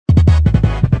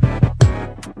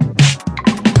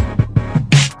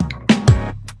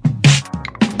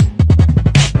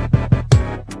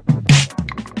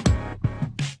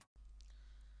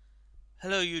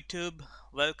Hello YouTube,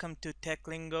 welcome to Tech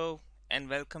Lingo and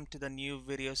welcome to the new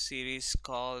video series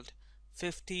called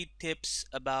 50 Tips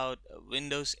About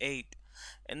Windows 8.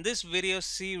 In this video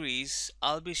series,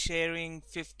 I'll be sharing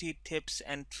 50 tips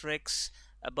and tricks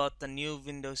about the new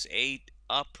Windows 8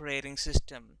 operating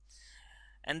system.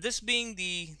 And this being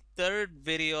the third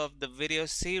video of the video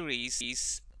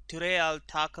series, today I'll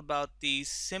talk about the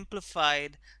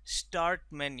Simplified Start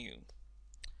Menu.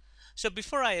 So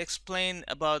before I explain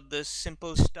about this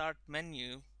simple start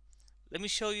menu, let me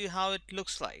show you how it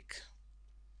looks like.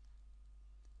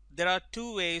 There are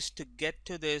two ways to get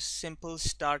to this simple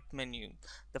start menu.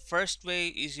 The first way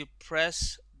is you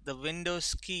press the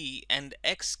Windows key and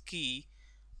X key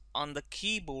on the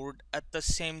keyboard at the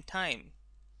same time.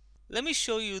 Let me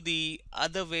show you the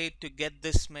other way to get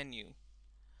this menu.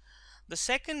 The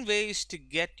second way is to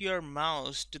get your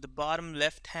mouse to the bottom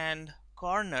left hand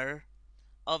corner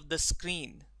of the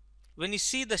screen. When you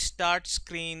see the start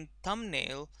screen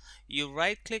thumbnail, you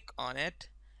right click on it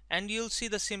and you'll see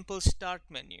the simple start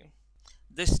menu.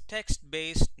 This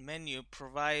text-based menu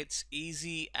provides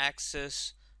easy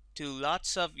access to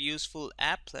lots of useful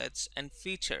applets and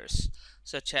features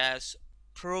such as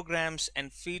programs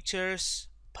and features,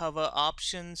 power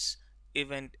options,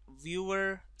 event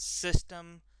viewer,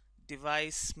 system,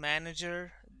 device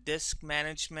manager, disk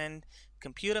management,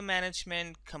 computer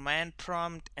management, command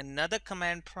prompt, another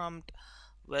command prompt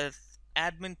with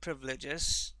admin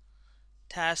privileges,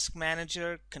 task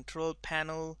manager, control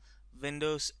panel,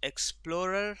 Windows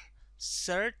Explorer,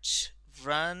 search,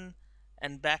 run,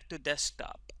 and back to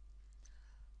desktop.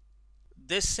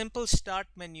 This simple start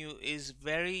menu is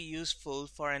very useful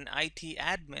for an IT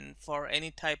admin for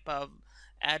any type of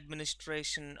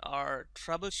administration or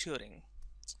troubleshooting.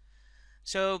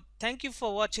 So thank you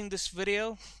for watching this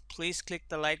video. Please click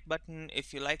the like button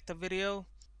if you like the video.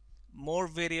 More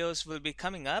videos will be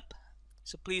coming up.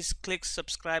 So please click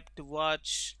subscribe to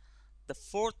watch the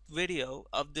fourth video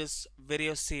of this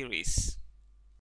video series.